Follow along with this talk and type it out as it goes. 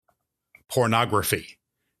Pornography,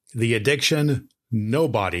 the addiction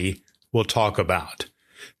nobody will talk about.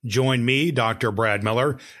 Join me, Dr. Brad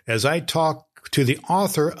Miller, as I talk to the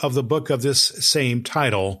author of the book of this same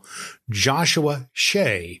title, Joshua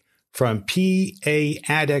Shea, from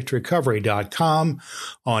PAddictRecovery.com,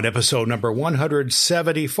 on episode number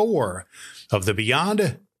 174 of the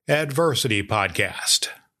Beyond Adversity podcast.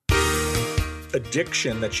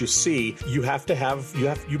 Addiction that you see, you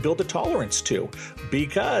build a tolerance to,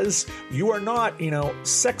 because you are not,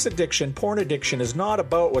 sex addiction, porn addiction is not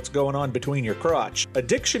about what's going on between your crotch.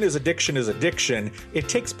 Addiction is addiction is addiction. It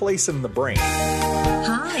takes place in the brain.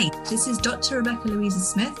 Hi, this is Dr. Rebecca Louisa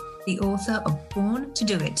Smith, the author of Born to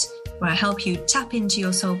Do It, where I help you tap into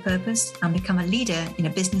your soul purpose and become a leader in a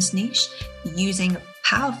business niche using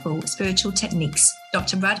powerful spiritual techniques.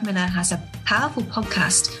 Dr. Brad Miller has a powerful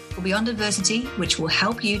podcast for Beyond Adversity, which will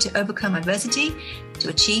help you to overcome adversity to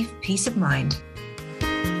achieve peace of mind.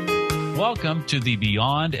 Welcome to the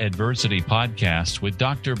Beyond Adversity podcast with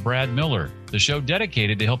Dr. Brad Miller, the show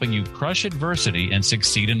dedicated to helping you crush adversity and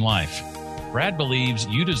succeed in life. Brad believes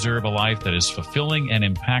you deserve a life that is fulfilling and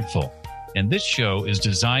impactful, and this show is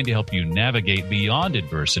designed to help you navigate beyond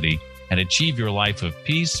adversity and achieve your life of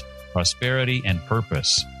peace, prosperity, and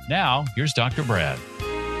purpose. Now, here's Dr. Brad.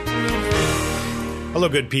 Hello,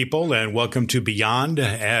 good people, and welcome to Beyond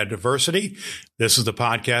Adversity. This is the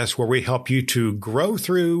podcast where we help you to grow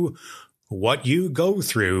through what you go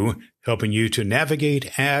through, helping you to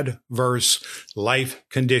navigate adverse life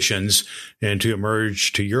conditions and to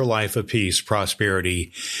emerge to your life of peace,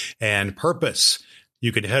 prosperity, and purpose.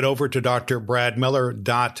 You can head over to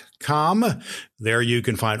drbradmiller.com. There you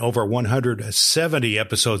can find over 170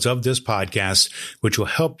 episodes of this podcast, which will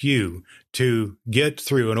help you to get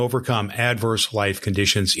through and overcome adverse life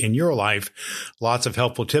conditions in your life. Lots of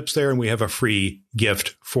helpful tips there, and we have a free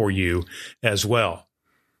gift for you as well.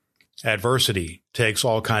 Adversity takes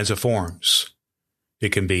all kinds of forms.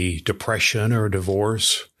 It can be depression or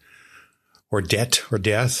divorce or debt or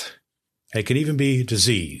death. It can even be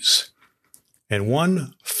disease. And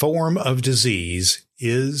one form of disease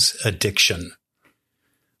is addiction.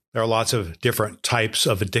 There are lots of different types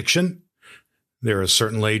of addiction. There is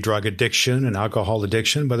certainly drug addiction and alcohol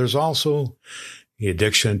addiction, but there's also the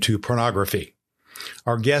addiction to pornography.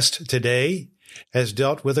 Our guest today has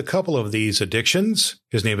dealt with a couple of these addictions.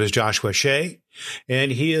 His name is Joshua Shea,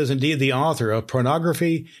 and he is indeed the author of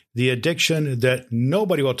Pornography, the Addiction That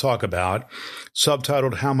Nobody Will Talk About,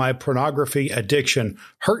 subtitled How My Pornography Addiction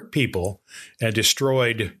Hurt People and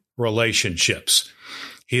Destroyed Relationships.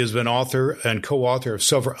 He has been author and co-author of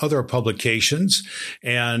several other publications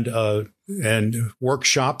and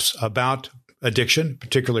workshops about addiction,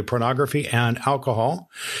 particularly pornography and alcohol.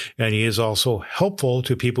 And he is also helpful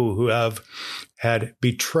to people who have had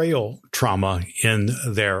betrayal trauma in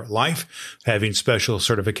their life, having special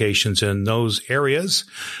certifications in those areas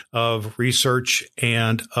of research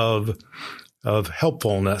and of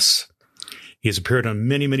helpfulness. He's appeared on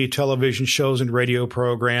many, many television shows and radio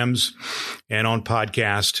programs and on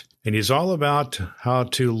podcasts. And he's all about how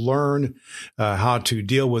to learn how to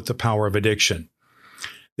deal with the power of addiction.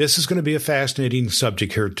 This is going to be a fascinating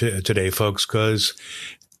subject here today, folks, because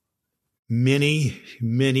many,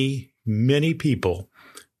 many, many people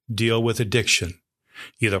deal with addiction,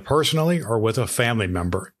 either personally or with a family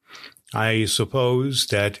member. I suppose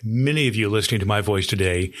that many of you listening to my voice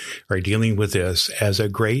today are dealing with this as a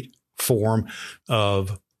great form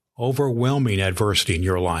of overwhelming adversity in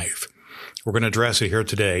your life. We're going to address it here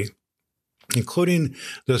today, including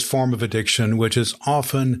this form of addiction, which is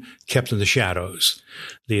often kept in the shadows,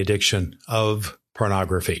 the addiction of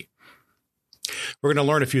pornography. We're going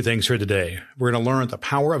to learn a few things here today. We're going to learn the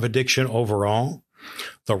power of addiction overall,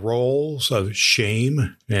 the roles of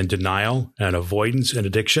shame and denial and avoidance in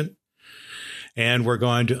addiction, and we're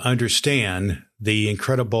going to understand the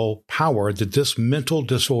incredible power that this mental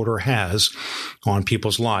disorder has on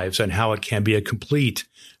people's lives and how it can be a complete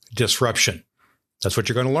disruption. That's what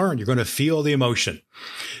you're going to learn. You're going to feel the emotion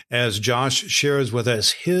as Josh shares with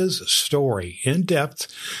us his story in depth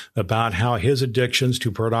about how his addictions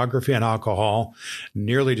to pornography and alcohol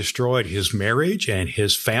nearly destroyed his marriage and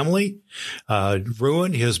his family,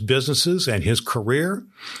 ruined his businesses and his career.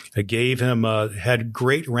 It gave him, had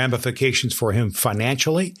great ramifications for him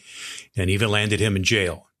financially, and even landed him in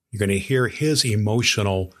jail. You're going to hear his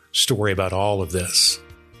emotional story about all of this.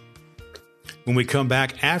 When we come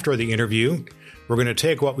back after the interview, we're going to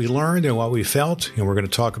take what we learned and what we felt, and we're going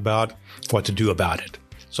to talk about what to do about it.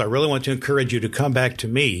 So I really want to encourage you to come back to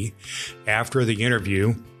me after the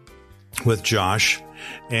interview with Josh,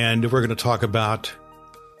 and we're going to talk about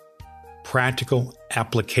practical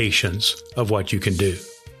applications of what you can do.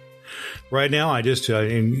 Right now, I just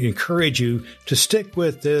encourage you to stick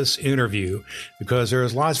with this interview because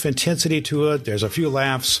there's lots of intensity to it. There's a few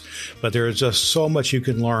laughs, but there's just so much you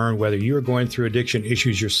can learn, whether you're going through addiction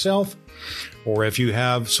issues yourself, or if you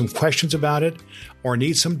have some questions about it, or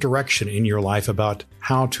need some direction in your life about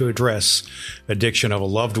how to address addiction of a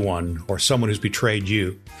loved one or someone who's betrayed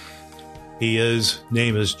you. His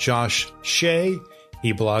name is Josh Shea.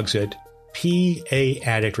 He blogs at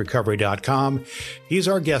PAddictRecovery.com. He's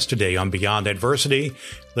our guest today on Beyond Adversity.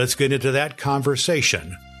 Let's get into that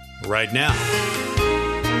conversation right now.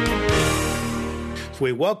 So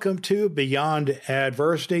we welcome to Beyond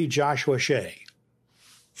Adversity, Joshua Shea.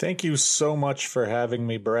 Thank you so much for having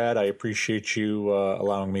me, Brad. I appreciate you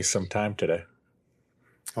allowing me some time today.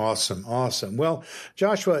 Awesome. Well,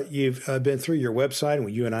 Joshua, you've been through your website, and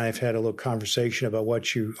you and I have had a little conversation about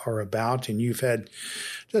what you are about, and you've had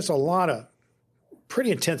just a lot of pretty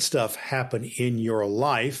intense stuff happen in your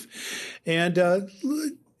life. And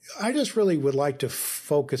I just really would like to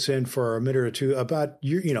focus in for a minute or two about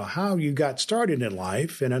how you got started in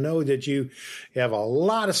life. And I know that you have a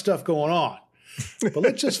lot of stuff going on. But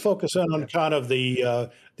let's just focus on kind of the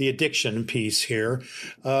addiction piece here.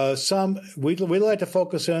 We like to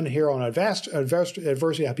focus in here on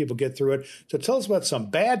adversity, how people get through it. So tell us about some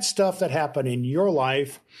bad stuff that happened in your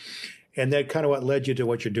life, and then kind of what led you to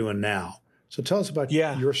what you're doing now. So tell us about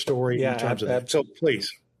your story in terms of that. So please.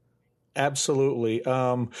 Absolutely.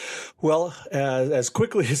 Well, as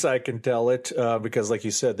quickly as I can tell it, because like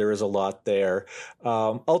you said, there is a lot there.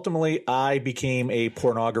 Ultimately, I became a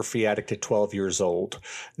pornography addict at 12 years old.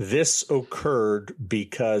 This occurred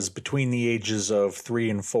because between the ages of 3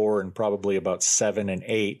 and 4 and probably about 7 and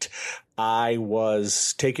 8, I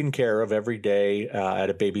was taken care of every day at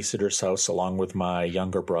a babysitter's house along with my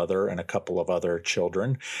younger brother and a couple of other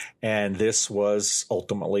children. And this was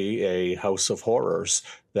ultimately a house of horrors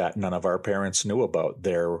that none of our parents knew about.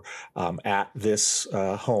 There at this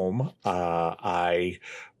home, I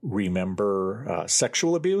remember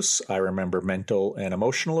sexual abuse. I remember mental and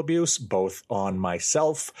emotional abuse, both on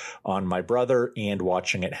myself, on my brother, and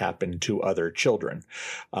watching it happen to other children.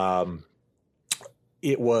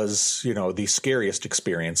 It was, the scariest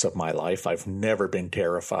experience of my life. I've never been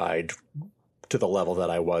terrified to the level that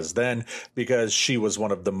I was then, because she was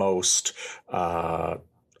one of the most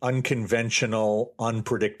unconventional,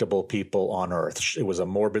 unpredictable people on earth. It was a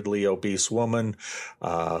morbidly obese woman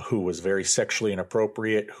who was very sexually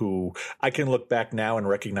inappropriate, who I can look back now and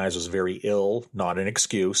recognize was very ill, not an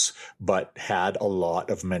excuse, but had a lot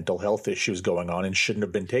of mental health issues going on and shouldn't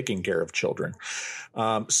have been taking care of children.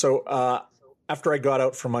 After I got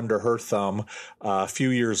out from under her thumb, a few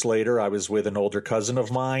years later, I was with an older cousin of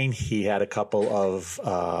mine. He had a couple of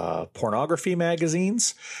pornography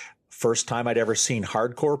magazines. First time I'd ever seen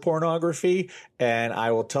hardcore pornography. And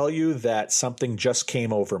I will tell you that something just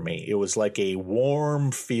came over me. It was like a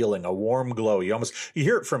warm feeling, a warm glow. You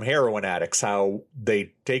hear it from heroin addicts, how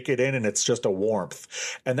they take it in and it's just a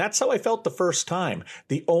warmth. And that's how I felt the first time.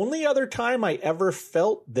 The only other time I ever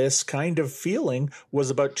felt this kind of feeling was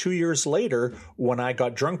about 2 years later when I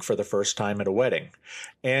got drunk for the first time at a wedding.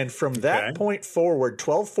 And from that point forward,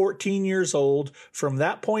 12, 14 years old, from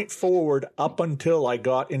that point forward up until I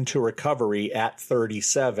got into recovery at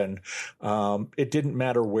 37, it didn't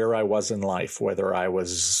matter where I was in life, whether I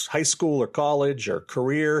was high school or college or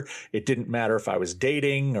career. It didn't matter if I was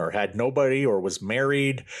dating or had nobody or was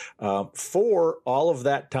married. For all of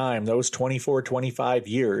that time, those 24, 25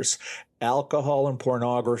 years, alcohol and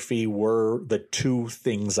pornography were the two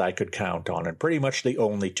things I could count on, and pretty much the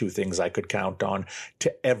only two things I could count on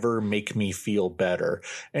to ever make me feel better.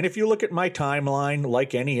 And if you look at my timeline,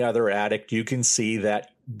 like any other addict, you can see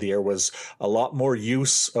that there was a lot more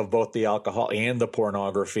use of both the alcohol and the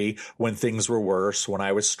pornography when things were worse, when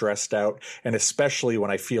I was stressed out, and especially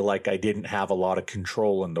when I feel like I didn't have a lot of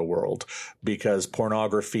control in the world, because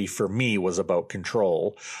pornography for me was about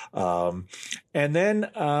control. And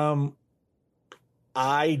then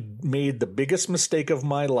I made the biggest mistake of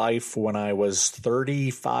my life when I was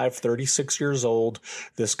 35, 36 years old.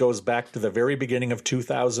 This goes back to the very beginning of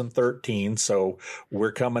 2013. So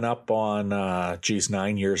we're coming up on,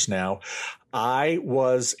 9 years now. I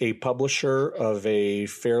was a publisher of a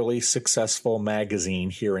fairly successful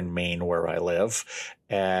magazine here in Maine where I live.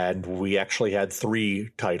 And we actually had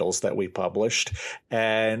 3 titles that we published.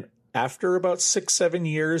 And after about 6, 7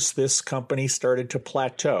 years, this company started to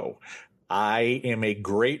plateau. I am a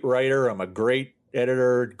great writer. I'm a great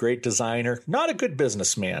editor, great designer, not a good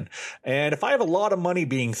businessman. And if I have a lot of money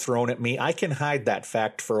being thrown at me, I can hide that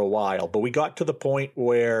fact for a while. But we got to the point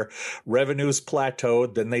where revenues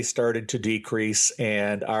plateaued, then they started to decrease,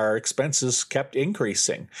 and our expenses kept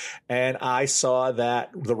increasing. And I saw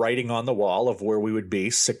that the writing on the wall of where we would be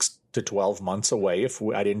 6 to 12 months away if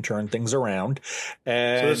I didn't turn things around.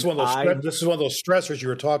 And so this is one of those stressors you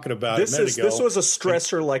were talking about a minute ago. This was a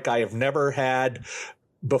stressor like I have never had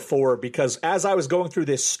before, because as I was going through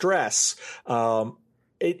this stress,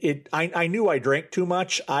 I knew I drank too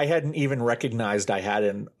much. I hadn't even recognized I had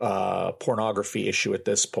an pornography issue at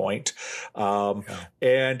this point.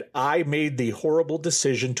 And I made the horrible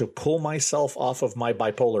decision to pull myself off of my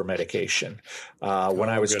bipolar medication. When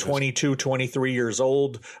I was 22, 23 years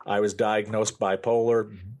old, I was diagnosed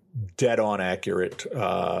bipolar. Dead on accurate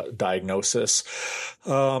diagnosis.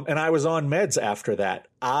 And I was on meds after that.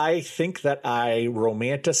 I think that I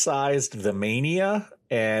romanticized the mania,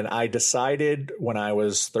 and I decided when I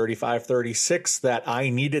was 35, 36 that I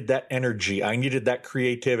needed that energy. I needed that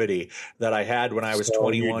creativity that I had when I was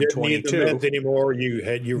 21, 22. Need the meds anymore. You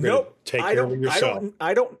were going to take care of yourself.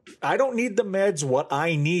 I don't need the meds. What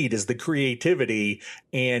I need is the creativity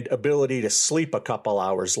and ability to sleep a couple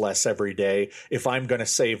hours less every day if I'm going to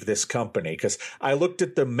save this company. Because I looked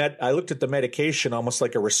at the medication almost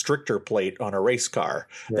like a restrictor plate on a race car,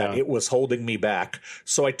 that it was holding me back.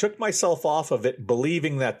 So I took myself off of it,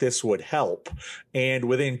 believing that this would help. And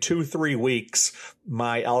within 2-3 weeks,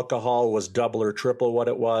 my alcohol was double or triple what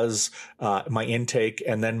it was, my intake,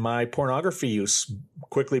 and then my pornography use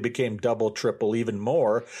quickly became double, triple, even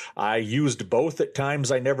more. I used both at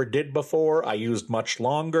times I never did before. I used much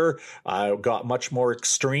longer. I got much more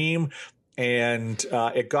extreme. And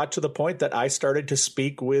it got to the point that I started to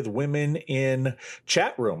speak with women in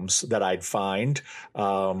chat rooms that I'd find.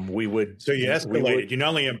 So you escalated. You not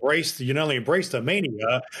only embraced the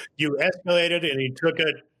mania, you escalated, and you took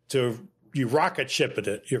it to. You rocket shipped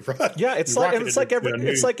it. It's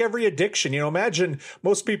like every addiction. Imagine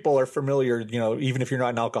most people are familiar, even if you're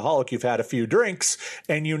not an alcoholic, you've had a few drinks,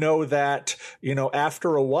 and you know that,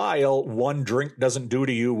 after a while, one drink doesn't do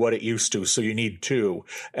to you what it used to. So you need two,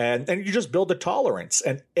 and you just build a tolerance.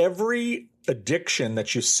 And every addiction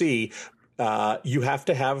that you see, you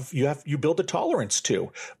build a tolerance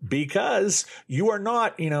to, because you are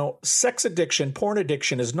not, sex addiction, porn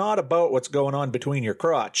addiction is not about what's going on between your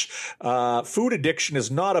crotch. Food addiction is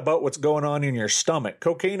not about what's going on in your stomach.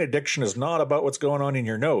 Cocaine addiction is not about what's going on in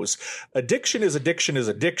your nose. Addiction is addiction is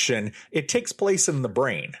addiction. It takes place in the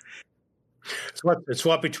brain. It's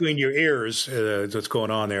what between your ears that's going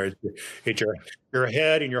on there. It's your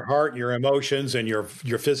head and your heart, your emotions and your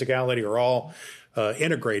physicality are all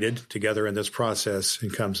integrated together in this process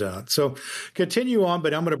and comes out. So continue on,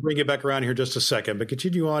 but I'm going to bring you back around here just a second. But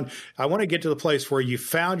continue on. I want to get to the place where you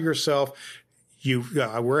found yourself.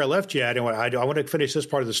 Where I left you at, and I want to finish this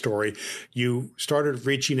part of the story. You started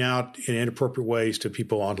reaching out in inappropriate ways to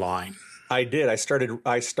people online. I did. I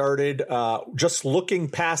started just looking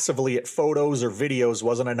passively at photos or videos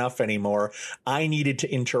wasn't enough anymore. I needed to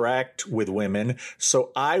interact with women.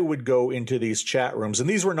 So I would go into these chat rooms, and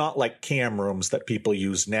these were not like cam rooms that people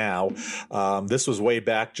use now. This was way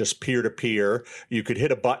back, just peer to peer. You could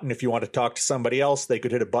hit a button if you want to talk to somebody else. They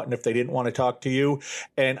could hit a button if they didn't want to talk to you.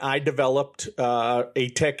 And I developed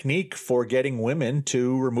a technique for getting women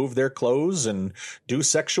to remove their clothes and do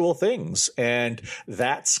sexual things. And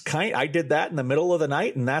I did that in the middle of the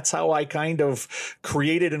night, and that's how I kind of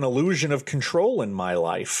created an illusion of control in my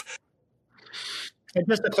life. And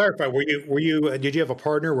just to clarify, did you have a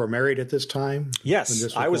partner? Were married at this time?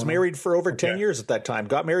 Yes, I was married for over 10 years at that time.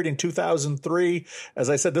 Got married in 2003. As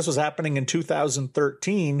I said, this was happening in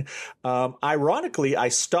 2013. Ironically, I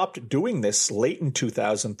stopped doing this late in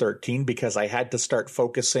 2013 because I had to start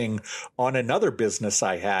focusing on another business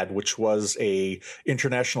I had, which was a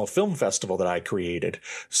international film festival that I created.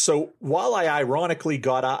 So while I ironically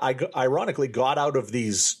got out of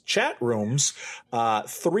these chat rooms,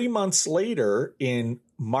 3 months later in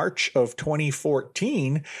March of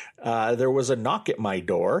 2014, there was a knock at my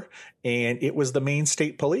door, and it was the Maine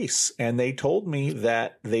State Police. And they told me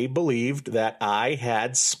that they believed that I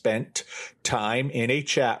had spent time in a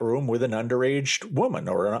chat room with an underage woman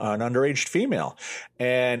or an underage female.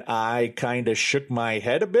 And I kind of shook my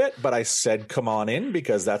head a bit, but I said, come on in,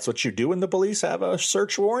 because that's what you do when the police have a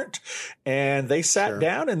search warrant. And they sat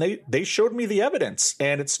down and they showed me the evidence.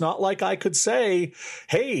 And it's not like I could say,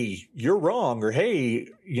 hey, you're wrong, or hey,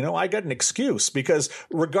 I got an excuse, because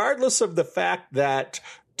regardless of the fact that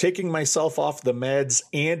taking myself off the meds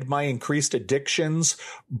and my increased addictions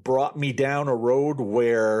brought me down a road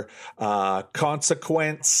where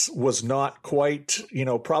consequence was not quite,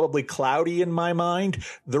 probably cloudy in my mind.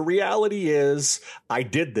 The reality is I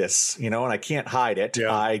did this, and I can't hide it.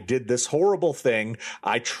 Yeah. I did this horrible thing.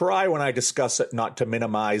 I try when I discuss it not to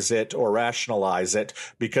minimize it or rationalize it,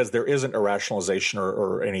 because there isn't a rationalization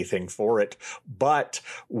or anything for it. But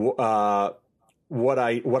what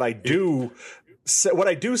I do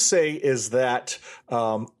say is that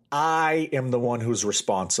I am the one who's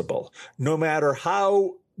responsible. No matter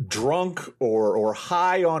how drunk or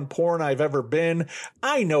high on porn I've ever been,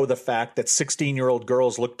 I know the fact that 16-year-old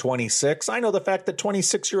girls look 26. I know the fact that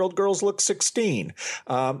 26-year-old girls look 16.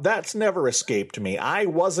 That's never escaped me. I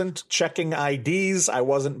wasn't checking IDs. I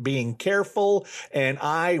wasn't being careful. And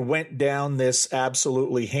I went down this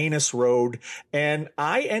absolutely heinous road. And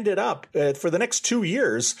I ended up, for the next 2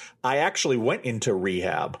 years, I actually went into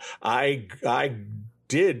rehab. I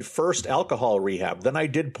did first alcohol rehab, then I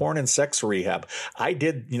did porn and sex rehab. I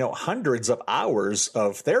did, hundreds of hours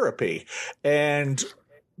of therapy. And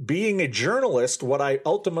being a journalist, when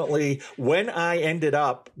I ended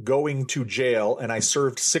up going to jail, and I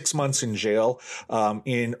served 6 months in jail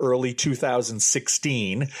in early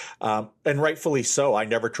 2016, and rightfully so. I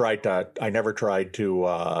never tried to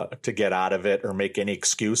get out of it or make any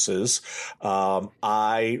excuses.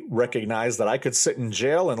 I recognized that I could sit in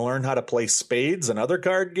jail and learn how to play spades and other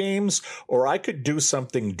card games, or I could do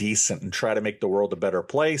something decent and try to make the world a better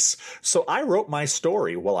place. So I wrote my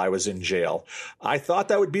story while I was in jail. I thought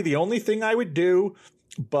that would be the only thing I would do.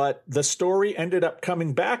 But the story ended up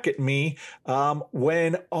coming back at me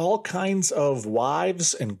when all kinds of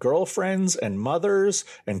wives and girlfriends and mothers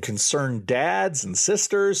and concerned dads and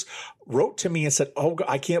sisters wrote to me and said, "Oh,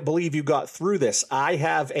 I can't believe you got through this. I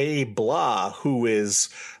have a blah who is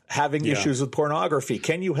having issues with pornography.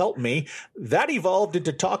 Can you help me?" That evolved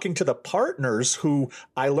into talking to the partners who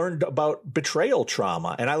I learned about betrayal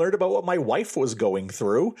trauma, and I learned about what my wife was going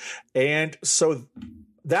through. And so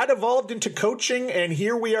that evolved into coaching, and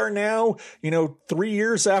here we are now, 4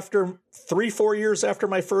 years after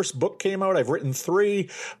my first book came out. I've written 3.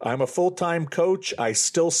 I'm a full-time coach. I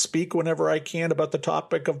still speak whenever I can about the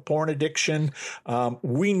topic of porn addiction.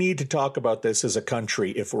 We need to talk about this as a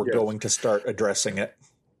country if we're going to start addressing it.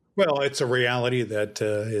 Well, it's a reality that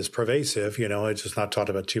is pervasive. It's just not talked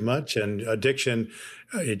about too much. And addiction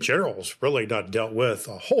in general is really not dealt with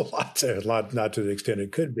a whole lot, not to the extent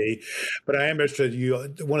it could be. But I am interested.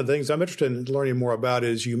 One of the things I'm interested in learning more about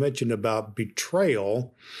is you mentioned about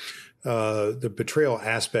betrayal. The betrayal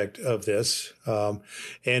aspect of this. I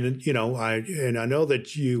know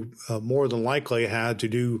that you more than likely had to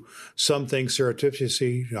do something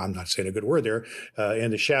surreptitiously. I'm not saying a good word there, in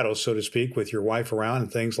the shadows, so to speak, with your wife around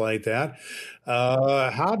and things like that.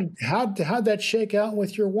 How'd that shake out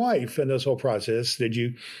with your wife in this whole process?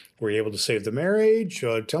 Were you able to save the marriage?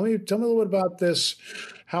 Tell me a little bit about this,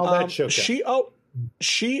 how that shook out.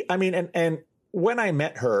 And when I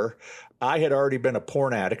met her, I had already been a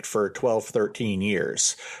porn addict for 12, 13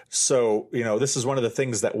 years. So, this is one of the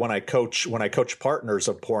things that when I coach partners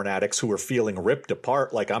of porn addicts who are feeling ripped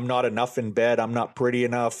apart, like I'm not enough in bed, I'm not pretty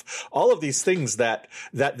enough, all of these things that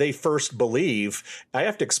they first believe, I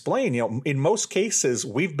have to explain, in most cases,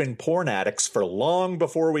 we've been porn addicts for long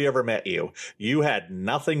before we ever met you. You had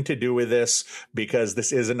nothing to do with this because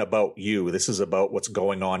this isn't about you. This is about what's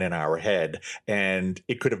going on in our head. And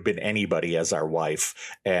it could have been anybody as our wife.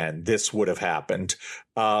 And this would have happened.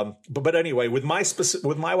 But anyway, with my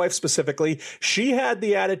wife specifically, she had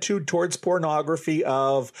the attitude towards pornography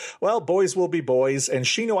of, well, boys will be boys. And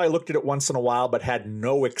she knew I looked at it once in a while, but had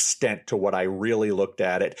no extent to what I really looked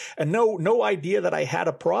at it. And no idea that I had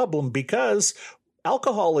a problem, because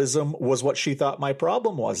alcoholism was what she thought my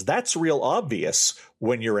problem was. That's real obvious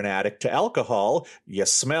when you're an addict to alcohol. You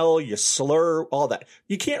smell, you slur, all that.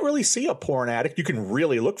 You can't really see a porn addict. You can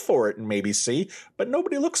really look for it and maybe see, but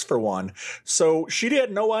nobody looks for one. So she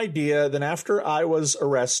had no idea. Then after I was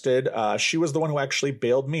arrested, she was the one who actually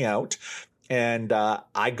bailed me out. And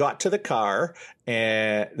I got to the car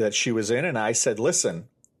that she was in, and I said, "Listen,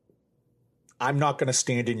 I'm not going to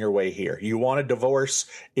stand in your way here. You want a divorce?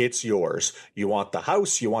 It's yours. You want the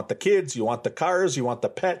house, you want the kids, you want the cars, you want the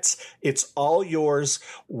pets. It's all yours.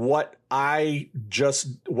 What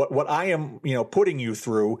what I am, putting you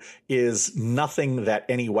through is nothing that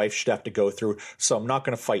any wife should have to go through. So I'm not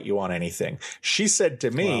going to fight you on anything. She said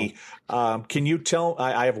to me, can you tell,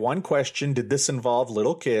 I have one question. Did this involve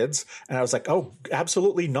little kids? And I was like, oh,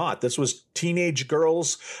 absolutely not. This was teenage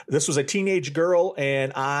girls. This was a teenage girl.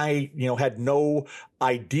 And I, had no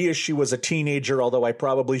idea she was a teenager, although I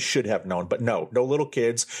probably should have known, but no little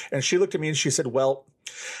kids. And she looked at me and she said, well,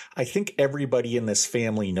 I think everybody in this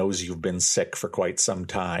family knows you've been sick for quite some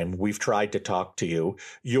time. We've tried to talk to you.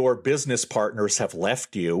 Your business partners have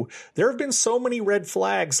left you. There have been so many red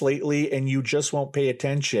flags lately, and you just won't pay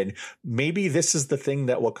attention. Maybe this is the thing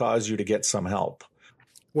that will cause you to get some help.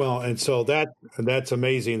 Well, and so that's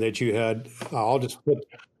amazing that you had.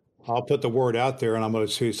 I'll put the word out there, and I'm going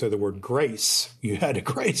to say the word grace. You had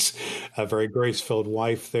a very grace-filled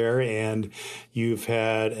wife there, and you've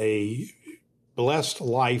had a blessed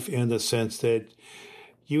life in the sense that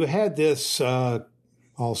you had this, I'll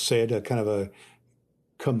say it, a kind of a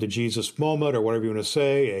come to Jesus moment, or whatever you want to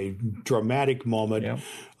say, a dramatic moment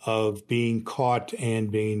of being caught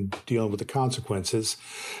and dealing with the consequences.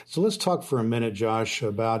 So let's talk for a minute, Joshua,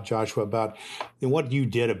 about what you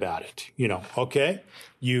did about it. Okay,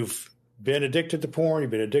 you've been addicted to porn,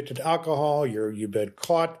 you've been addicted to alcohol, you've been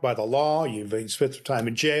caught by the law, you've spent some time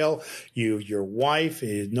in jail, your wife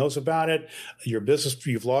knows about it, your business,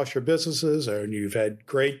 you've lost your businesses, and you've had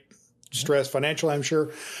great stress financially, I'm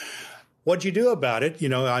sure. What'd you do about it?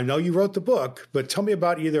 I know you wrote the book, but tell me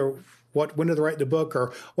about either when did you write the book,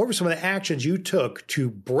 or what were some of the actions you took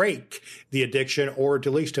to break the addiction or at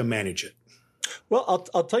least to manage it? Well,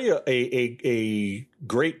 I'll tell you a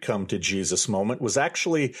great come to Jesus moment was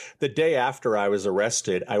actually the day after I was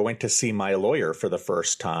arrested. I went to see my lawyer for the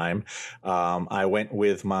first time. I went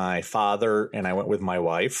with my father and I went with my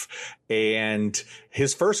wife. And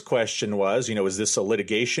his first question was, is this a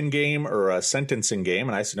litigation game or a sentencing game?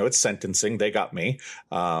 And I said, no, it's sentencing. They got me.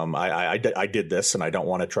 I did this, and I don't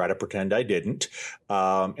want to try to pretend I didn't.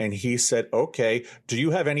 And he said, okay, do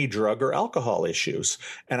you have any drug or alcohol issues?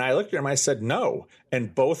 And I looked at him, I said, no.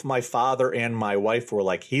 And both my father and my wife were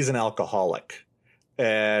like, he's an alcoholic.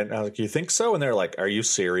 And I was like, you think so? And they're like, are you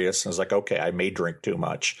serious? And I was like, okay, I may drink too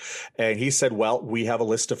much. And he said, well, we have a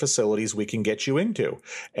list of facilities we can get you into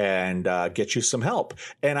and get you some help.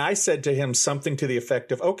 And I said to him something to the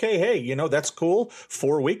effect of, okay, hey, that's cool.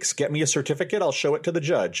 4 weeks, get me a certificate. I'll show it to the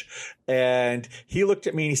judge. And he looked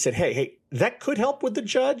at me and he said, hey, that could help with the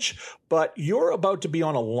judge, but you're about to be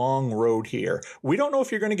on a long road here. We don't know if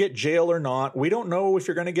you're going to get jail or not. We don't know if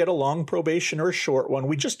you're going to get a long probation or a short one.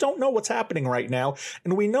 We just don't know what's happening right now,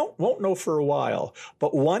 and we won't know for a while.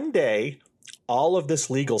 But one day, all of this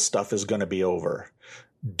legal stuff is going to be over.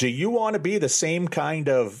 Do you want to be the same kind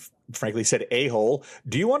of, frankly said, a-hole?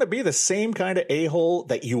 Do you want to be the same kind of a-hole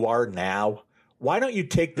that you are now? Why don't you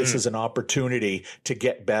take this as an opportunity to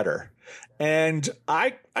get better? And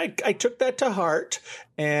I took that to heart,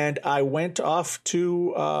 and I went off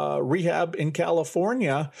to rehab in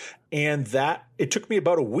California, and it took me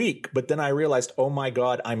about a week, but then I realized, oh my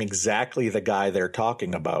God, I'm exactly the guy they're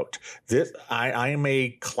talking about. I am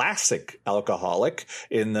a classic alcoholic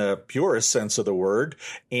in the purest sense of the word,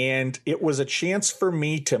 and it was a chance for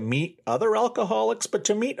me to meet other alcoholics, but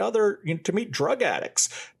to meet drug addicts,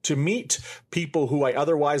 to meet people who I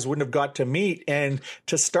otherwise wouldn't have got to meet, and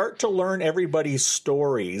to start to learn everybody's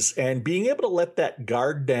stories, and being able to let that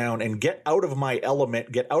guard down and get out of my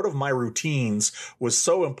element, get out of my routines was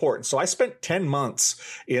so important. So I spent 10 months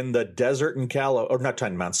in the desert in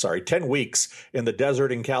 10 weeks in the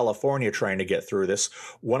desert in California trying to get through this.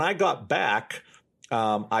 When I got back,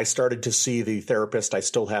 I started to see the therapist I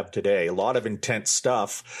still have today. A lot of intense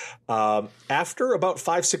stuff. After about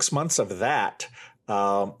 5-6 months of that,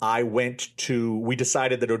 we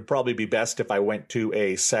decided that it would probably be best if I went to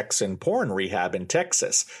a sex and porn rehab in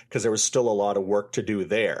Texas, because there was still a lot of work to do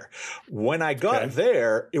there. When I got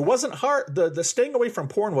there, it wasn't hard. The staying away from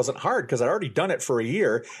porn wasn't hard because I'd already done it for a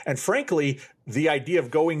year. And frankly, the idea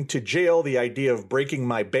of going to jail, the idea of breaking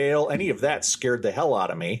my bail, any of that scared the hell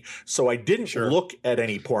out of me. So I didn't look at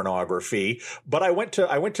any pornography, but I went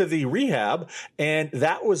to the rehab, and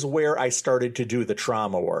that was where I started to do the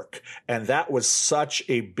trauma work. And that was such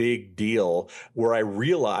a big deal, where I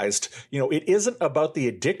realized, it isn't about the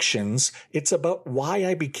addictions. It's about why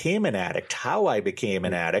I became an addict, how I became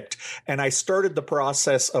an addict. And I started the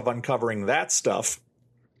process of uncovering that stuff.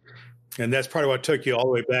 And that's part of what took you all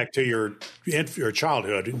the way back to your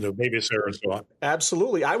childhood, the babysitter and so on.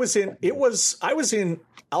 Absolutely. I was in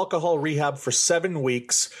alcohol rehab for 7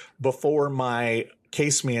 weeks before my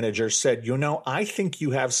case manager said, I think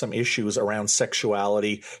you have some issues around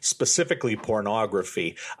sexuality, specifically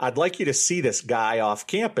pornography. I'd like you to see this guy off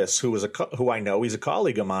campus who I know, he's a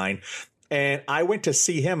colleague of mine. And I went to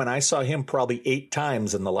see him, and I saw him probably 8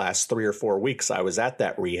 times in the last 3 or 4 weeks I was at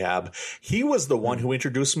that rehab. He was the one who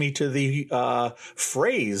introduced me to the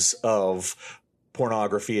phrase of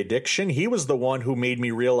pornography addiction. He was the one who made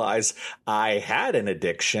me realize I had an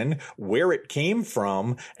addiction, where it came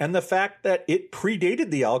from, and the fact that it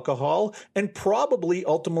predated the alcohol and probably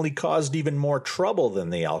ultimately caused even more trouble than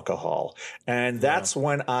the alcohol. And that's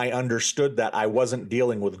when I understood that I wasn't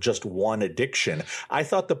dealing with just one addiction. I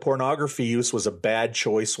thought the pornography use was a bad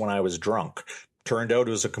choice when I was drunk. Turned out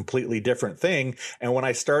it was a completely different thing. And when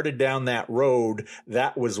I started down that road,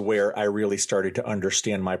 that was where I really started to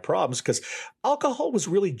understand my problems, because alcohol was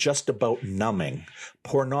really just about numbing.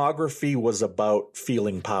 Pornography was about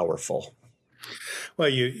feeling powerful. Well,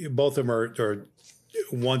 you both of them are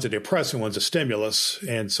one's a depressant, one's a stimulus.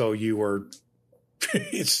 And so you were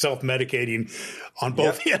it's self-medicating on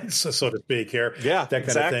both ends, so to speak here. Yeah, that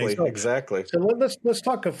kind of thing. So, exactly. So let's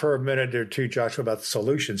talk for a minute or two, Joshua, about the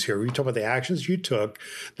solutions here. We talk about the actions you took.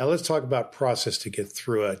 Now let's talk about process to get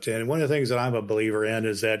through it. And one of the things that I'm a believer in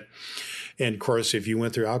is that, and of course, if you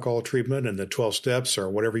went through alcohol treatment and the 12 steps or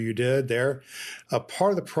whatever you did there, a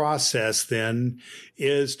part of the process then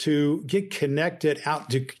is to get connected out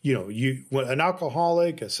to, an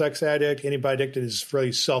alcoholic, a sex addict, anybody addicted is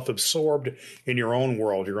really self-absorbed in your own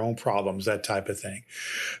world, your own problems, that type of thing.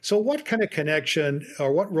 So what kind of connection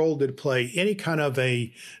or what role did it play? Any kind of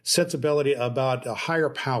a sensibility about a higher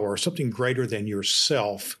power, something greater than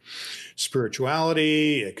yourself?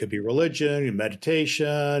 Spirituality, it could be religion,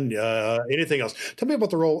 meditation, anything else. Tell me about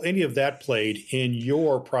the role any of that played in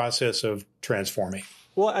your process of transforming.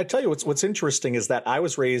 Well, I tell you what's interesting is that I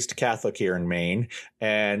was raised Catholic here in Maine,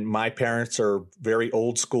 and my parents are very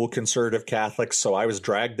old school conservative Catholics. So I was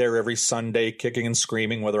dragged there every Sunday, kicking and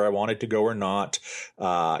screaming, whether I wanted to go or not.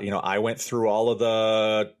 I went through all of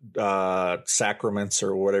the sacraments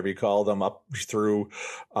or whatever you call them, up through.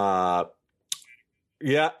 I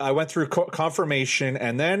went through confirmation,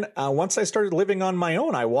 and then once I started living on my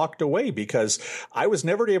own, I walked away because I was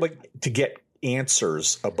never able to get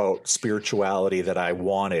answers about spirituality that I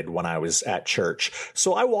wanted when I was at church.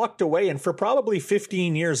 So I walked away, and for probably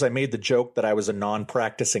 15 years, I made the joke that I was a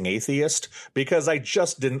non-practicing atheist because I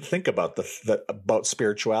just didn't think about about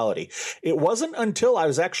spirituality. It wasn't until I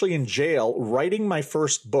was actually in jail writing my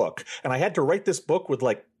first book, and I had to write this book with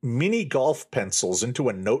like mini golf pencils into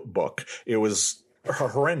a notebook. It was a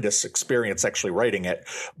horrendous experience actually writing it,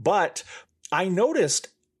 but I noticed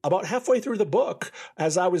about halfway through the book,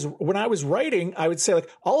 when I was writing, I would say, like,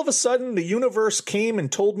 all of a sudden the universe came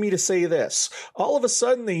and told me to say this. All of a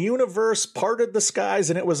sudden the universe parted the skies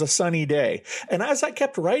and it was a sunny day. And as I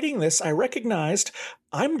kept writing this, I recognized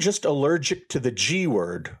I'm just allergic to the G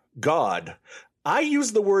word, God. I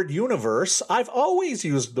use the word universe. I've always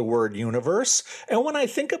used the word universe. And when I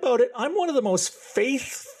think about it, I'm one of the most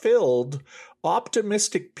faith-filled,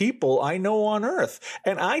 optimistic people I know on earth.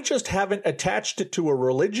 And I just haven't attached it to a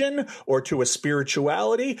religion or to a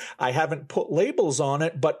spirituality. I haven't put labels on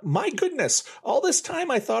it. But my goodness, all this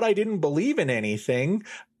time I thought I didn't believe in anything.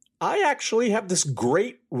 I actually have this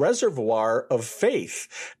great reservoir of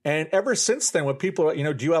faith. And ever since then, when people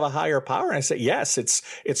are, do you have a higher power? And I say, yes,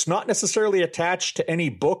 it's not necessarily attached to any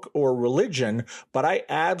book or religion, but I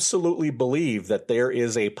absolutely believe that there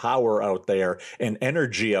is a power out there, an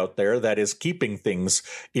energy out there that is keeping things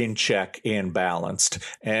in check and balanced.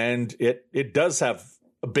 And it does have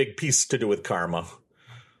a big piece to do with karma.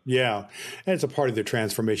 Yeah. And it's a part of the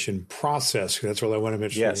transformation process. That's what I want to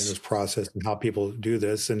mention in this process and how people do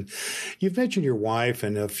this. And you've mentioned your wife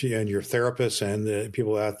and your therapist and the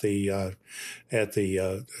people at the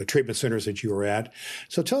treatment centers that you were at.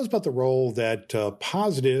 So tell us about the role that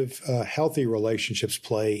positive, healthy relationships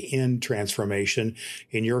play in transformation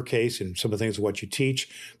in your case and some of the things of what you teach.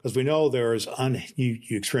 Because we know there's you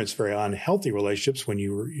experienced very unhealthy relationships when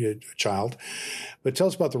you were a child. But tell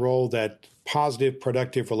us about the role that positive,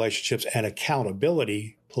 productive relationships and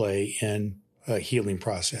accountability play in a healing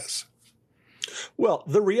process. Well,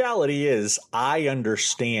 the reality is I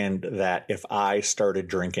understand that if I started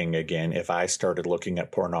drinking again, if I started looking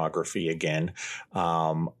at pornography again,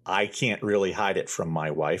 I can't really hide it from my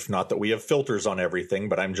wife. Not that we have filters on everything,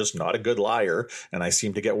 but I'm just not a good liar, and I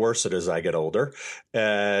seem to get worse at it as I get older.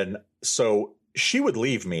 And so she would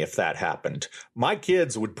leave me if that happened. My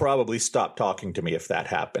kids would probably stop talking to me if that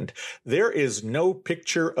happened. There is no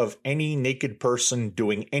picture of any naked person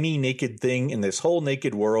doing any naked thing in this whole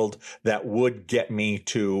naked world that would get me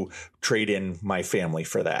to trade in my family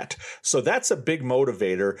for that. So that's a big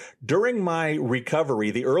motivator. During my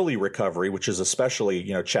recovery, the early recovery, which is especially,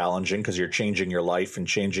 challenging because you're changing your life and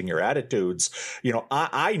changing your attitudes,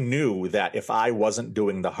 I knew that if I wasn't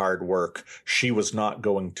doing the hard work, she was not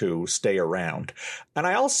going to stay around. And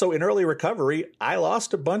I also, in early recovery, I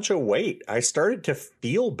lost a bunch of weight. I started to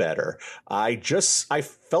feel better. I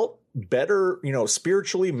felt better,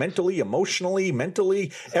 spiritually, mentally, emotionally, mentally,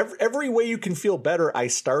 every way you can feel better, I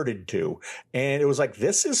started to. And it was like,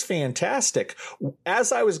 this is fantastic.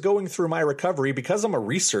 As I was going through my recovery, because I'm a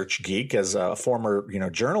research geek, as a former,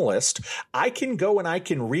 journalist, I can go and I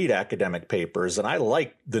can read academic papers, and I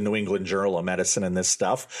like the New England Journal of Medicine and this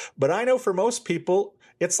stuff. But I know for most people,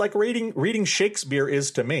 it's like reading Shakespeare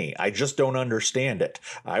is to me. I just don't understand it.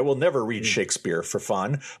 I will never read Shakespeare for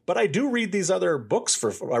fun, but I do read these other books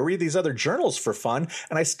I read these other journals for fun.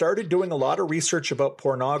 And I started doing a lot of research about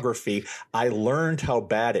pornography. I learned how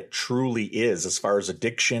bad it truly is as far as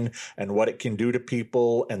addiction and what it can do to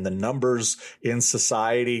people and the numbers in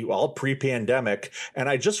society, all pre-pandemic. And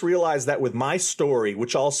I just realized that with my story,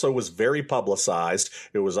 which also was very publicized,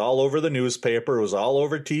 it was all over the newspaper. It was all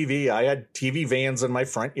over TV. I had TV vans in my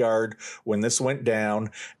front yard when this went down.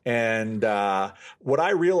 And what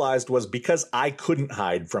I realized was, because I couldn't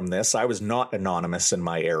hide from this, I was not anonymous in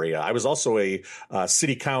my area. I was also a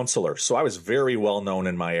city councilor, so I was very well known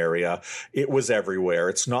in my area. It was everywhere.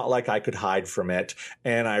 It's not like I could hide from it.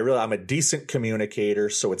 And I'm a decent communicator,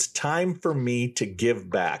 so it's time for me to give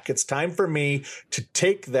back. It's time for me to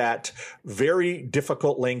take that very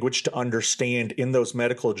difficult language to understand in those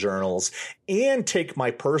medical journals and take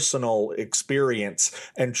my personal experience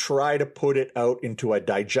and try to put it out into a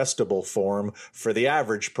digestible form for the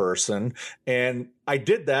average person. And I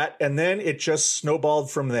did that, and then it just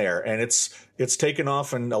snowballed from there, and it's taken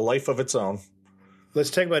off in a life of its own. Let's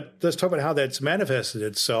talk about how that's manifested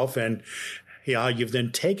itself, and how you've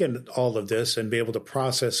then taken all of this and be able to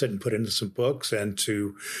process it and put it into some books. And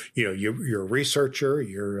you're a researcher,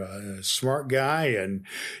 you're a smart guy, and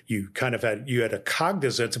you had a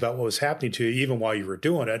cognizance about what was happening to you even while you were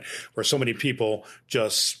doing it, where so many people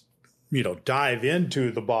just dive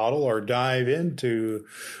into the bottle or dive into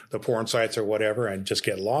the porn sites or whatever and just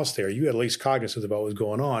get lost there. You had at least cognizance about what was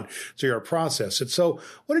going on. So you're a process. And so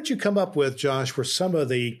what did you come up with, Josh, for some of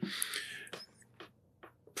the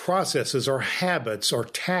processes or habits or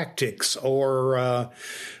tactics or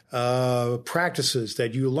practices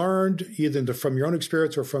that you learned either from your own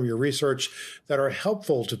experience or from your research that are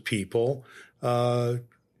helpful to people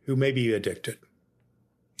who may be addicted?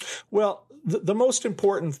 Well, the most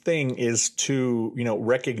important thing is to,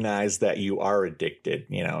 recognize that you are addicted.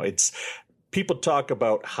 People talk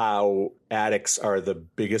about how addicts are the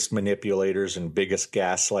biggest manipulators and biggest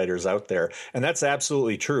gaslighters out there. And that's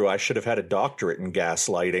absolutely true. I should have had a doctorate in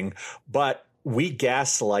gaslighting, but we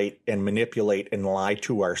gaslight and manipulate and lie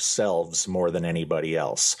to ourselves more than anybody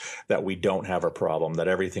else, that we don't have a problem, that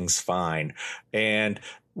everything's fine. And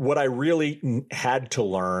what I really had to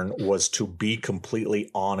learn was to be completely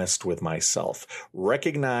honest with myself,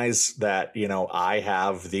 recognize that, I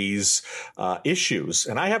have these issues,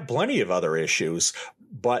 and I have plenty of other issues,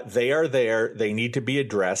 but they are there. They need to be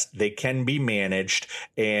addressed. They can be managed.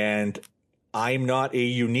 And I'm not a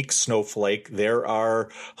unique snowflake. There are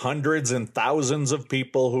hundreds and thousands of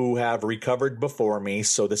people who have recovered before me.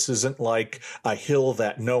 So this isn't like a hill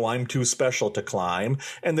that, no, I'm too special to climb.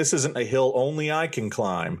 And this isn't a hill only I can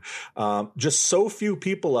climb. Just so few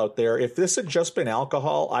people out there. If this had just been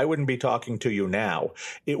alcohol, I wouldn't be talking to you now.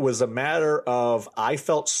 It was a matter of, I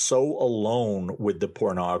felt so alone with the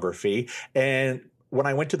pornography. And when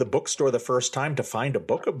I went to the bookstore the first time to find a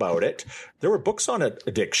book about it, there were books on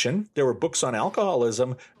addiction. There were books on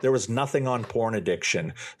alcoholism. There was nothing on porn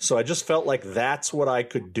addiction. So I just felt like that's what I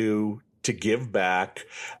could do to give back.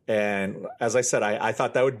 And as I said, I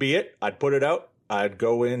thought that would be it. I'd put it out. I'd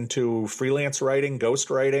go into freelance writing, ghost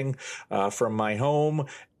writing from my home.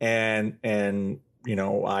 And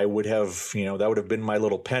I would have, that would have been my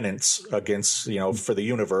little penance against, for the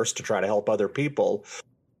universe to try to help other people.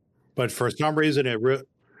 But for some reason,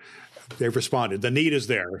 they responded. The need is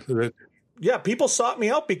there. Yeah, people sought me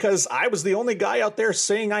out because I was the only guy out there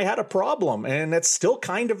saying I had a problem. And that's still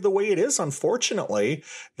kind of the way it is, unfortunately,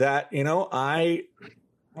 that,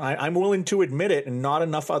 I'm willing to admit it, and not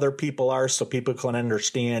enough other people are, so people can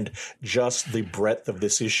understand just the breadth of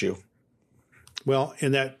this issue. Well,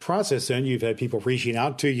 in that process, then, you've had people reaching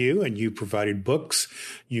out to you, and you provided books.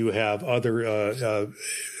 You have other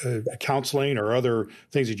counseling or other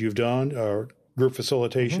things that you've done, or group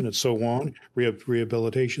facilitation and so on,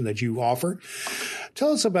 rehabilitation that you offer.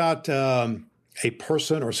 Tell us about a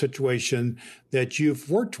person or situation that you've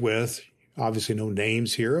worked with, obviously no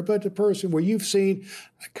names here, but the person where you've seen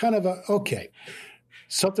kind of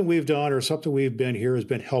something we've done or something we've been here has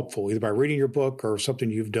been helpful, either by reading your book or something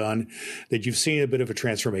you've done that you've seen a bit of a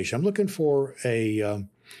transformation. I'm looking for a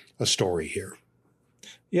story here.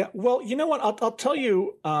 Yeah, well, you know what? I'll tell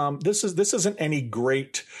you, this isn't any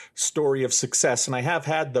great story of success, and I have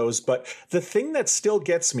had those. But the thing that still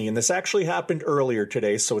gets me, and this actually happened earlier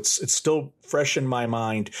today, so it's still fresh in my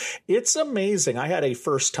mind. It's amazing. I had a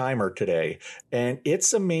first timer today, and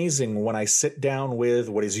it's amazing when I sit down with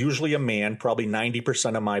what is usually a man. Probably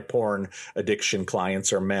 90% of my porn addiction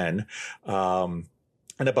clients are men.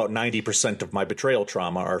 And about 90% of my betrayal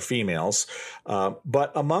trauma are females.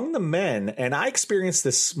 But among the men, and I experienced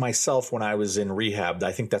this myself when I was in rehab,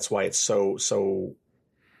 I think that's why it's so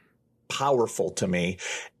powerful to me,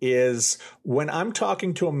 is when I'm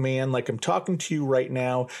talking to a man like I'm talking to you right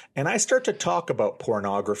now, and I start to talk about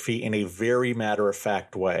pornography in a very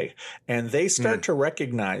matter-of-fact way, and they start to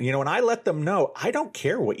recognize, and I let them know, I don't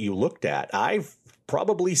care what you looked at. I've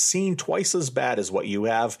probably seen twice as bad as what you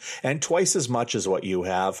have and twice as much as what you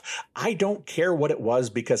have. I don't care what it was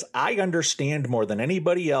because I understand more than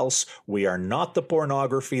anybody else. We are not the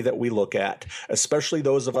pornography that we look at, especially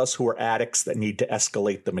those of us who are addicts that need to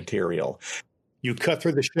escalate the material. You cut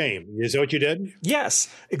through the shame. Is that what you did?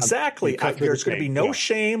 Yes, exactly. There's going to be no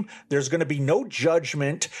shame. There's going to be no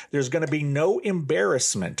judgment. There's going to be no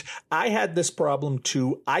embarrassment. I had this problem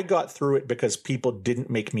too. I got through it because people didn't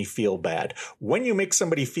make me feel bad. When you make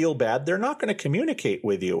somebody feel bad, they're not going to communicate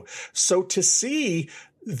with you. So to see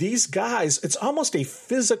these guys, it's almost a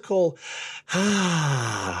physical,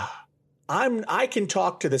 I can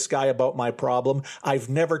talk to this guy about my problem. I've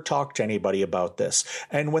never talked to anybody about this.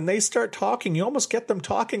 And when they start talking, you almost get them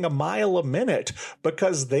talking a mile a minute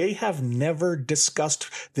because they have never discussed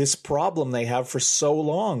this problem they have for so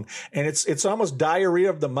long. And it's almost diarrhea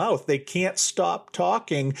of the mouth. They can't stop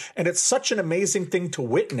talking. And it's such an amazing thing to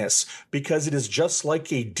witness because it is just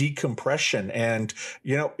like a decompression. And,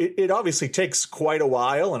 it obviously takes quite a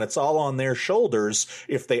while and it's all on their shoulders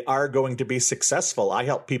if they are going to be successful. I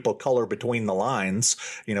help people color between the lines,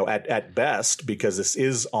 at best, because this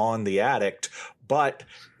is on the addict. But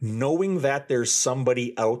knowing that there's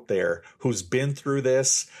somebody out there who's been through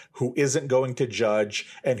this, who isn't going to judge,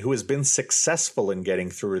 and who has been successful in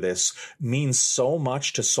getting through this means so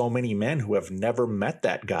much to so many men who have never met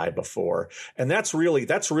that guy before. And that's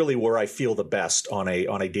really where I feel the best on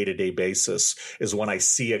a day-to-day basis, is when I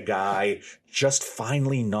see a guy just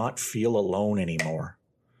finally not feel alone anymore.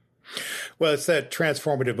 Well, it's that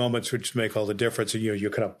transformative moments which make all the difference. You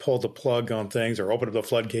kind of pull the plug on things or open up the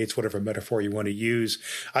floodgates, whatever metaphor you want to use.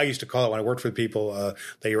 I used to call it, when I worked with people,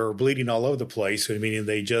 they were bleeding all over the place, meaning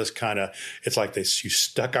they just kind of, it's like you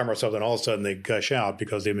stuck arm or something, all of a sudden they gush out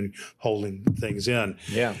because they've been holding things in.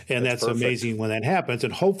 Yeah. And that's amazing when that happens.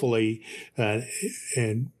 And hopefully,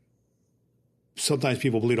 and sometimes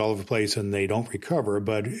people bleed all over the place and they don't recover,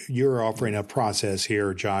 but you're offering a process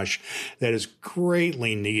here, Josh, that is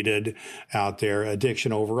greatly needed out there,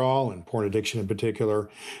 addiction overall and porn addiction in particular.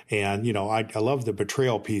 And, I love the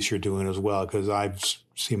betrayal piece you're doing as well, because I've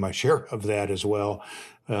seen my share of that as well.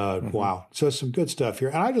 Wow. So some good stuff here.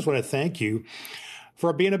 And I just want to thank you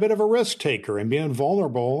for being a bit of a risk taker and being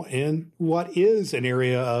vulnerable in what is an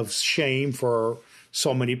area of shame for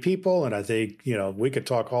so many people. And I think, we could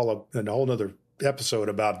talk in a whole nother episode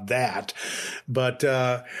about that, but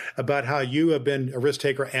about how you have been a risk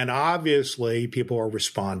taker, and obviously people are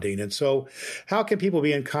responding. And so how can people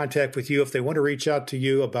be in contact with you if they want to reach out to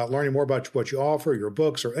you about learning more about what you offer, your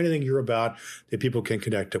books, or anything you're about that people can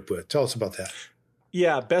connect up with? Tell us about that.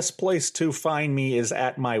 Yeah, best place to find me is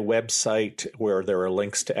at my website, where there are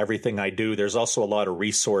links to everything I do. There's also a lot of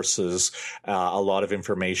resources, a lot of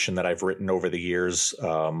information that I've written over the years,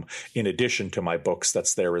 in addition to my books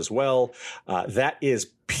that's there as well. That is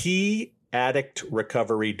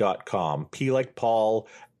paddictrecovery.com. P like Paul,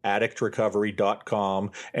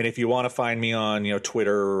 addictrecovery.com. And if you want to find me on,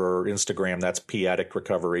 Twitter or Instagram, that's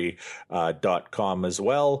paddictrecovery.com as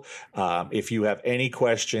well. If you have any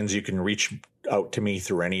questions, you can reach out to me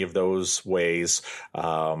through any of those ways.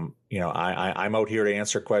 I'm out here to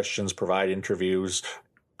answer questions, provide interviews,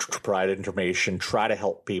 provide information, try to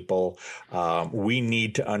help people. We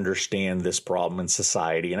need to understand this problem in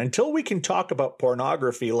society. And until we can talk about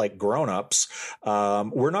pornography like grown-ups,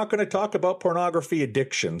 we're not going to talk about pornography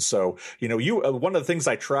addiction. So, one of the things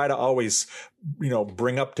I try to always,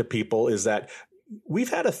 bring up to people is that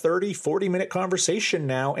we've had a 30, 40-minute conversation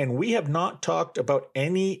now, and we have not talked about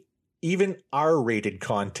any even R-rated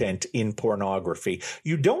content in pornography.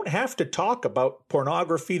 You don't have to talk about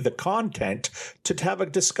pornography, the content, to have a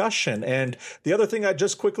discussion. And the other thing I'd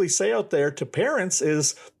just quickly say out there to parents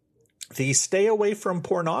is the stay away from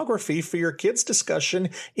pornography for your kids discussion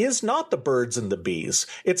is not the birds and the bees.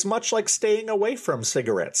 It's much like staying away from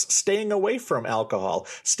cigarettes, staying away from alcohol,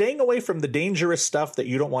 staying away from the dangerous stuff that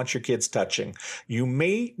you don't want your kids touching. You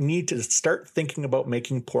may need to start thinking about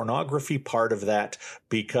making pornography part of that,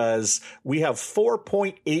 because we have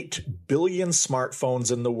 4.8 billion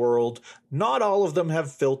smartphones in the world. Not all of them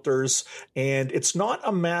have filters, and it's not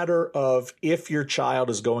a matter of if your child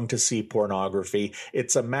is going to see pornography.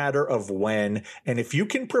 It's a matter of when, and if you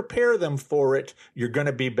can prepare them for it, you're going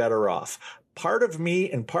to be better off. Part of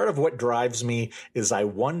me and part of what drives me is I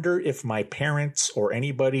wonder if my parents or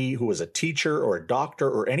anybody who was a teacher or a doctor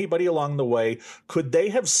or anybody along the way, could they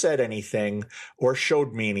have said anything or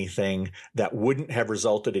showed me anything that wouldn't have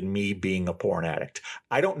resulted in me being a porn addict?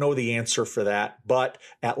 I don't know the answer for that, but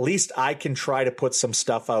at least I can try to put some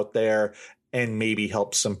stuff out there and maybe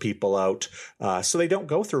help some people out so they don't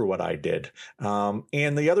go through what I did.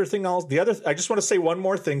 And the other thing, I just want to say one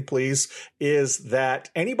more thing, please, is that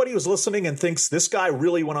anybody who's listening and thinks this guy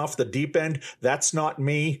really went off the deep end, that's not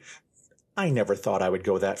me. I never thought I would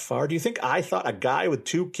go that far. Do you think I thought a guy with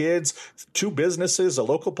 2 kids, 2 businesses, a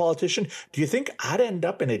local politician, do you think I'd end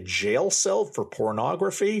up in a jail cell for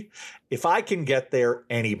pornography? If I can get there,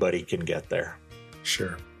 anybody can get there.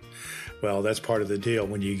 Sure. Well, that's part of the deal.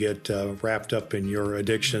 When you get wrapped up in your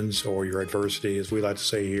addictions or your adversity, as we like to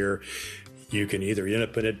say here, you can either end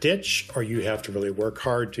up in a ditch or you have to really work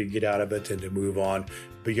hard to get out of it and to move on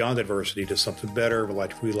beyond adversity to something better.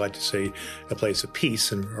 We like to say a place of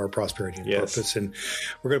peace and or prosperity and purpose. And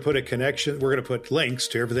we're going to put a connection. We're going to put links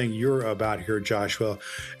to everything you're about here, Joshua,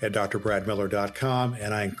 at drbradmiller.com.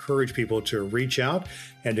 And I encourage people to reach out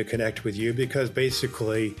and to connect with you because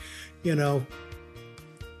basically,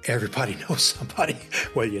 everybody knows somebody,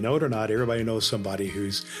 whether you know it or not. Everybody knows somebody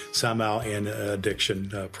who's somehow in an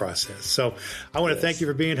addiction process. So I want to thank you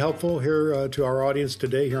for being helpful here to our audience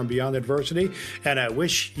today here on Beyond Adversity. And I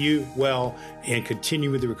wish you well and continue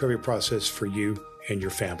with the recovery process for you and your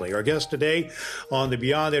family. Our guest today on the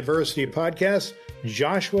Beyond Adversity podcast,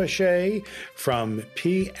 Joshua Shea from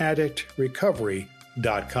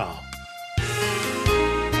paddictrecovery.com.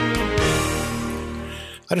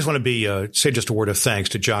 I just want to say just a word of thanks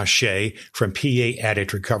to Josh Shea from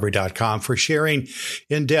paddictrecovery.com for sharing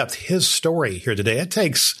in depth his story here today. That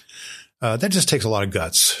just takes a lot of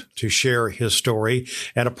guts to share his story.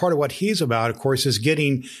 And a part of what he's about, of course, is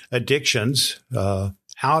getting addictions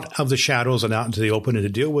out of the shadows and out into the open and to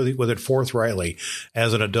deal with it forthrightly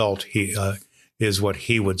as an adult. He is what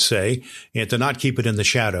he would say, and to not keep it in the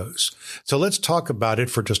shadows. So let's talk about it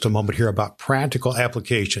for just a moment here about practical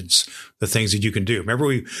applications, the things that you can do.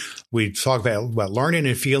 Remember, we talk about learning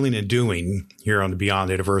and feeling and doing here on the Beyond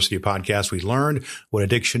Adversity podcast. We learned what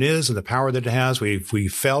addiction is and the power that it has. We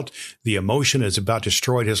felt the emotion is about to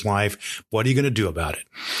destroy his life. What are you going to do about it?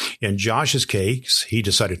 In Josh's case, he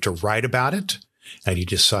decided to write about it, and he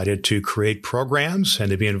decided to create programs and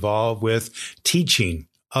to be involved with teaching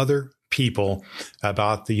other people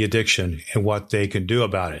about the addiction and what they can do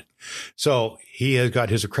about it. So he has got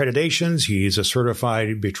his accreditations. He's a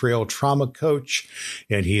certified betrayal trauma coach,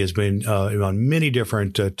 and he has been on many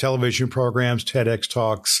different television programs, TEDx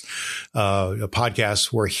talks,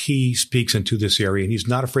 podcasts where he speaks into this area, and he's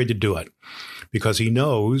not afraid to do it because he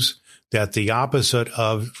knows that the opposite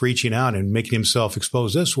of reaching out and making himself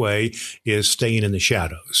exposed this way is staying in the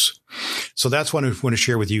shadows. So that's what I want to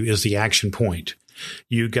share with you is the action point.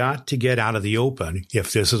 You got to get out of the open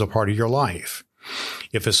if this is a part of your life.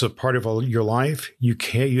 If it's a part of your life, you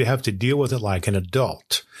have to deal with it like an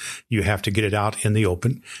adult. You have to get it out in the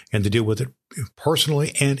open and to deal with it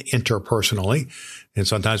personally and interpersonally. And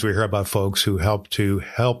sometimes we hear about folks who help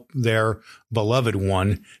their beloved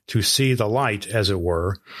one to see the light, as it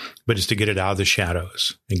were, but it's to get it out of the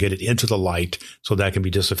shadows and get it into the light so that can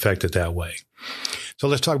be disaffected that way. So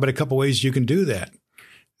let's talk about a couple ways you can do that.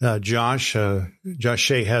 Josh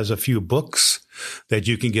Shea has a few books that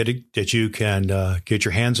you can get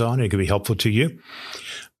your hands on. It can be helpful to you.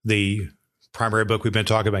 The primary book we've been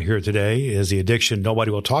talking about here today is The Addiction Nobody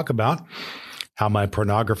Will Talk About: How My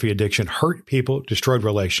Pornography Addiction Hurt People, Destroyed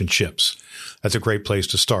Relationships. That's a great place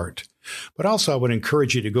to start. But also, I would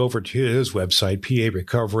encourage you to go over to his website,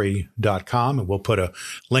 paddictrecovery.com, and we'll put a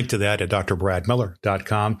link to that at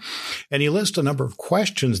drbradmiller.com. And he lists a number of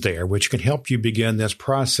questions there which can help you begin this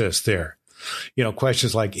process there.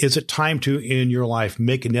 questions like, is it time to, in your life,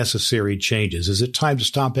 make necessary changes? Is it time to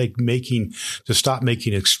stop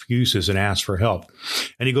making excuses and ask for help?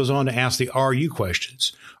 And he goes on to ask the "Are you?"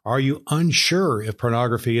 questions. Are you unsure if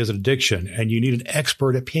pornography is an addiction and you need an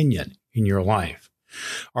expert opinion in your life?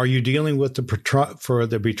 Are you dealing with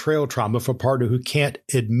the betrayal trauma for a partner who can't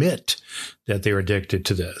admit that they're addicted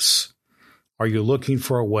to this? Are you looking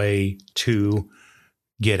for a way to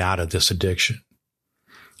get out of this addiction?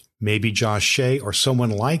 Maybe Josh Shea or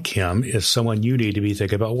someone like him is someone you need to be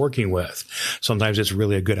thinking about working with. Sometimes it's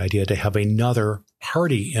really a good idea to have another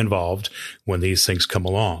party involved when these things come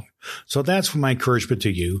along. So that's my encouragement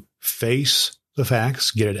to you. Face the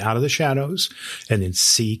facts, get it out of the shadows, and then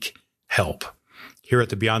seek help. Here at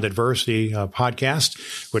the Beyond Adversity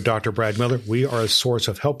podcast with Dr. Brad Miller, we are a source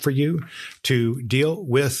of help for you to deal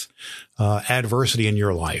with adversity in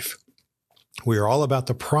your life. We are all about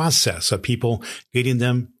the process of people getting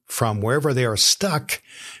them from wherever they are stuck.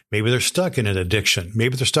 Maybe they're stuck in an addiction.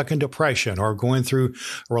 Maybe they're stuck in depression or going through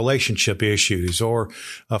relationship issues or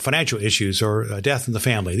financial issues or death in the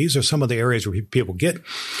family. These are some of the areas where people get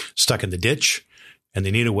stuck in the ditch and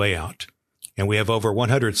they need a way out. And we have over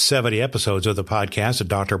 170 episodes of the podcast of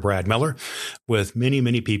Dr. Brad Miller with many,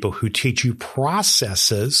 many people who teach you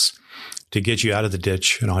processes to get you out of the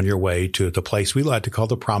ditch and on your way to the place we like to call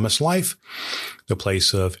the promised life, the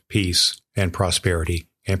place of peace and prosperity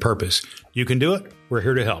and purpose. You can do it. We're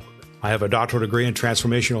here to help. I have a doctoral degree in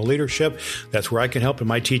transformational leadership. That's where I can help in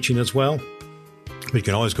my teaching as well. You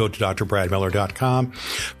can always go to drbradmiller.com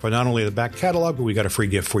for not only the back catalog, but we got a free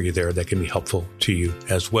gift for you there that can be helpful to you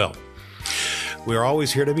as well. We are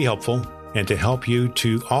always here to be helpful and to help you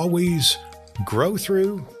to always grow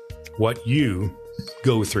through what you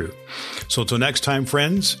go through. So until next time,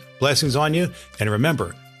 friends, blessings on you. And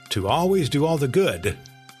remember to always do all the good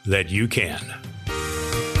that you can.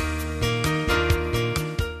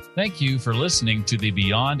 Thank you for listening to the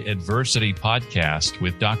Beyond Adversity podcast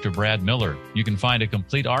with Dr. Brad Miller. You can find a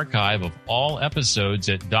complete archive of all episodes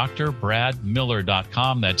at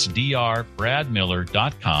drbradmiller.com. That's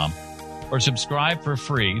drbradmiller.com. Or subscribe for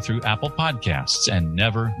free through Apple Podcasts and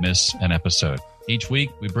never miss an episode. Each week,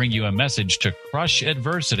 we bring you a message to crush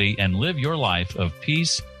adversity and live your life of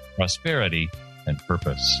peace, prosperity, and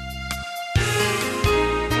purpose.